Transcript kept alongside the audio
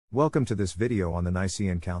Welcome to this video on the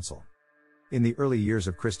Nicean Council. In the early years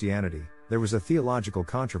of Christianity, there was a theological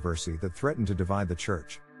controversy that threatened to divide the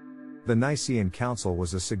church. The Nicean Council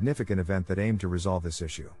was a significant event that aimed to resolve this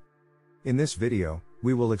issue. In this video,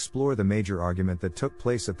 we will explore the major argument that took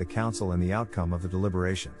place at the council and the outcome of the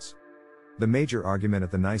deliberations. The major argument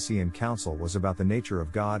at the Nicean Council was about the nature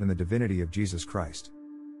of God and the divinity of Jesus Christ.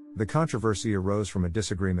 The controversy arose from a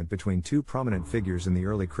disagreement between two prominent figures in the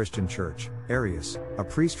early Christian church, Arius, a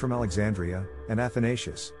priest from Alexandria, and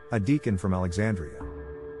Athanasius, a deacon from Alexandria.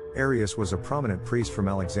 Arius was a prominent priest from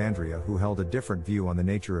Alexandria who held a different view on the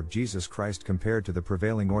nature of Jesus Christ compared to the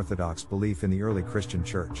prevailing Orthodox belief in the early Christian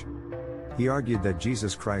church. He argued that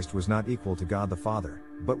Jesus Christ was not equal to God the Father,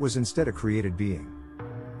 but was instead a created being.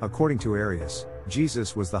 According to Arius,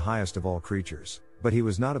 Jesus was the highest of all creatures, but he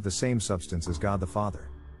was not of the same substance as God the Father.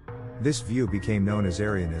 This view became known as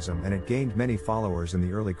Arianism, and it gained many followers in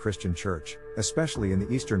the early Christian church, especially in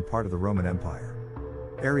the eastern part of the Roman Empire.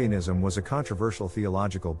 Arianism was a controversial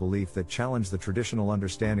theological belief that challenged the traditional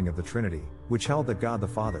understanding of the Trinity, which held that God the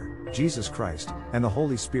Father, Jesus Christ, and the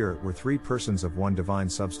Holy Spirit were three persons of one divine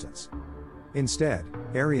substance. Instead,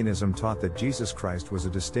 Arianism taught that Jesus Christ was a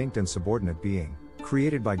distinct and subordinate being,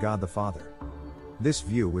 created by God the Father. This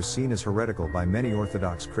view was seen as heretical by many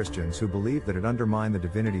Orthodox Christians who believed that it undermined the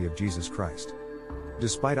divinity of Jesus Christ.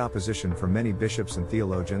 Despite opposition from many bishops and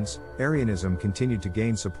theologians, Arianism continued to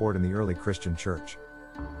gain support in the early Christian church.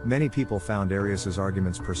 Many people found Arius's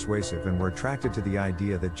arguments persuasive and were attracted to the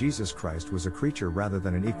idea that Jesus Christ was a creature rather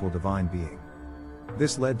than an equal divine being.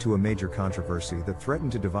 This led to a major controversy that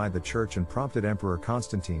threatened to divide the church and prompted Emperor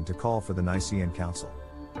Constantine to call for the Nicean Council.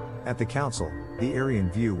 At the council, the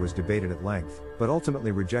Arian view was debated at length, but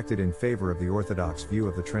ultimately rejected in favor of the Orthodox view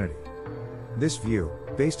of the Trinity. This view,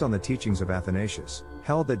 based on the teachings of Athanasius,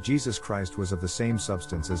 held that Jesus Christ was of the same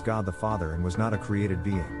substance as God the Father and was not a created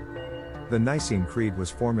being. The Nicene Creed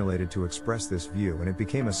was formulated to express this view, and it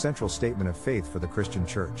became a central statement of faith for the Christian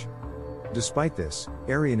Church. Despite this,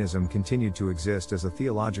 Arianism continued to exist as a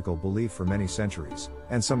theological belief for many centuries,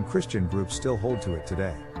 and some Christian groups still hold to it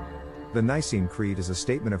today. The Nicene Creed is a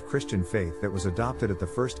statement of Christian faith that was adopted at the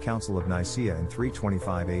First Council of Nicaea in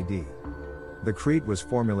 325 AD. The Creed was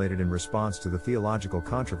formulated in response to the theological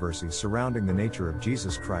controversies surrounding the nature of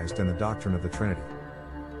Jesus Christ and the doctrine of the Trinity.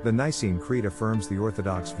 The Nicene Creed affirms the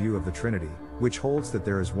Orthodox view of the Trinity, which holds that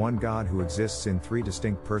there is one God who exists in three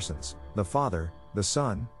distinct persons: the Father, the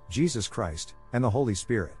Son, Jesus Christ, and the Holy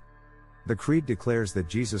Spirit. The Creed declares that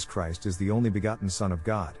Jesus Christ is the only begotten Son of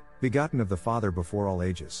God, begotten of the Father before all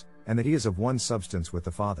ages, and that he is of one substance with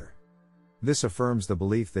the Father. This affirms the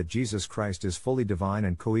belief that Jesus Christ is fully divine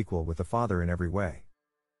and co-equal with the Father in every way.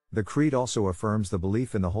 The Creed also affirms the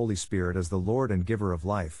belief in the Holy Spirit as the Lord and giver of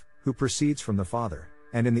life, who proceeds from the Father,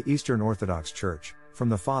 and in the Eastern Orthodox Church, from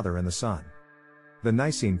the Father and the Son. The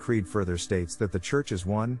Nicene Creed further states that the Church is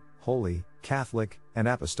one, holy, Catholic, and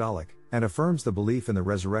apostolic, and affirms the belief in the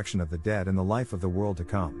resurrection of the dead and the life of the world to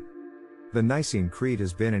come. The Nicene Creed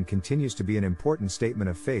has been and continues to be an important statement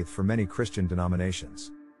of faith for many Christian denominations.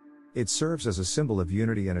 It serves as a symbol of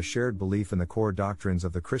unity and a shared belief in the core doctrines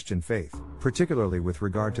of the Christian faith, particularly with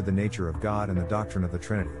regard to the nature of God and the doctrine of the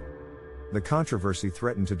Trinity. The controversy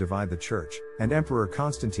threatened to divide the church, and Emperor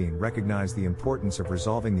Constantine recognized the importance of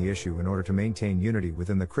resolving the issue in order to maintain unity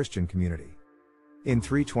within the Christian community. In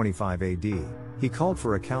 325 AD, he called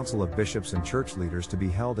for a council of bishops and church leaders to be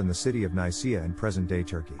held in the city of Nicaea in present-day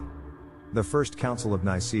Turkey. The First Council of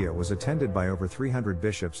Nicaea was attended by over 300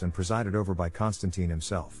 bishops and presided over by Constantine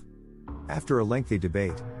himself. After a lengthy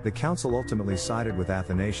debate, the council ultimately sided with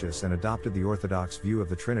Athanasius and adopted the Orthodox view of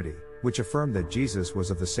the Trinity, which affirmed that Jesus was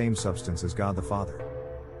of the same substance as God the Father.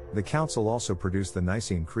 The council also produced the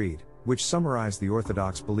Nicene Creed, which summarized the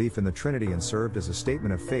Orthodox belief in the Trinity and served as a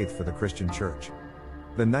statement of faith for the Christian Church.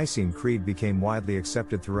 The Nicene Creed became widely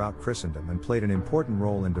accepted throughout Christendom and played an important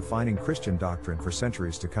role in defining Christian doctrine for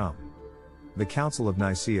centuries to come. The Council of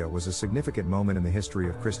Nicaea was a significant moment in the history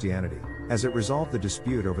of Christianity, as it resolved the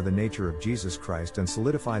dispute over the nature of Jesus Christ and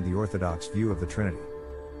solidified the Orthodox view of the Trinity.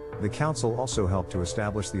 The Council also helped to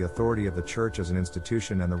establish the authority of the Church as an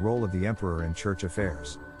institution and the role of the Emperor in church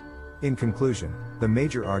affairs. In conclusion, the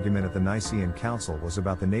major argument at the Nicean Council was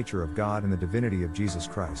about the nature of God and the divinity of Jesus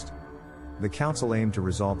Christ. The Council aimed to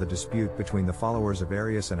resolve the dispute between the followers of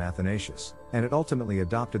Arius and Athanasius, and it ultimately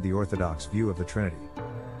adopted the Orthodox view of the Trinity.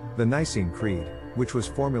 The Nicene Creed, which was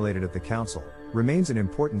formulated at the Council, remains an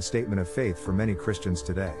important statement of faith for many Christians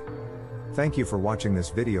today. Thank you for watching this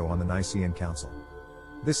video on the Nicean Council.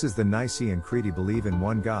 This is the Nicene Creed. Believe in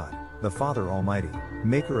one God, the Father Almighty,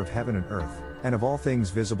 maker of heaven and earth, and of all things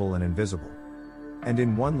visible and invisible. and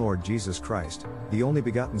in one Lord Jesus Christ, the only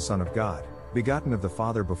begotten Son of God, begotten of the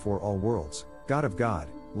Father before all worlds, God of God,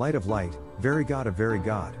 light of light, very God of very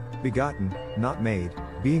God, begotten, not made,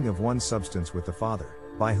 being of one substance with the Father,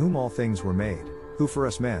 by whom all things were made, who for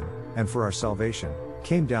us men, and for our salvation,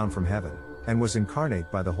 came down from heaven, and was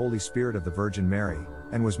incarnate by the Holy Spirit of the Virgin Mary,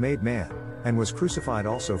 and was made man, and was crucified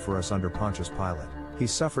also for us under Pontius Pilate. He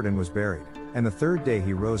suffered and was buried, and the third day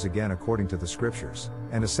he rose again according to the Scriptures,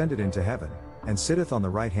 and ascended into heaven, and sitteth on the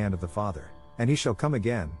right hand of the Father, and he shall come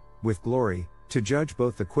again, with glory, to judge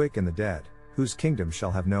both the quick and the dead, whose kingdom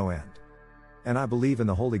shall have no end. And I believe in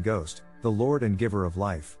the Holy Ghost, the Lord and giver of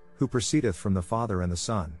life, who proceedeth from the Father and the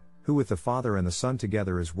Son, who with the Father and the Son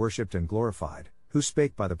together is worshipped and glorified, who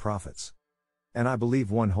spake by the prophets. And I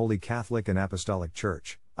believe one holy Catholic and Apostolic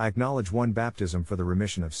Church, I acknowledge one baptism for the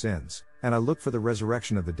remission of sins, and I look for the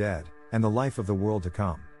resurrection of the dead, and the life of the world to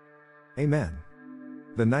come. Amen.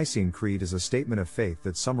 The Nicene Creed is a statement of faith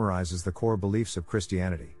that summarizes the core beliefs of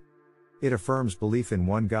Christianity. It affirms belief in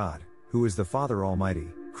one God, who is the Father Almighty,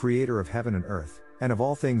 creator of heaven and earth, and of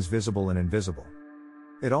all things visible and invisible.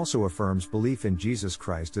 It also affirms belief in Jesus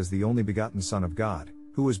Christ as the only begotten Son of God,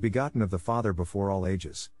 who was begotten of the Father before all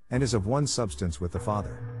ages, and is of one substance with the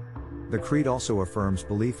Father. The Creed also affirms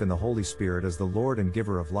belief in the Holy Spirit as the Lord and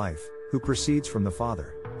giver of life, who proceeds from the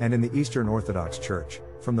Father, and in the Eastern Orthodox Church,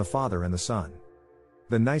 from the Father and the Son.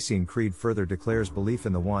 The Nicene Creed further declares belief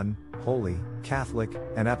in the one, holy, Catholic,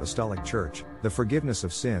 and Apostolic Church, the forgiveness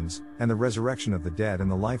of sins, and the resurrection of the dead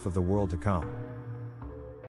and the life of the world to come.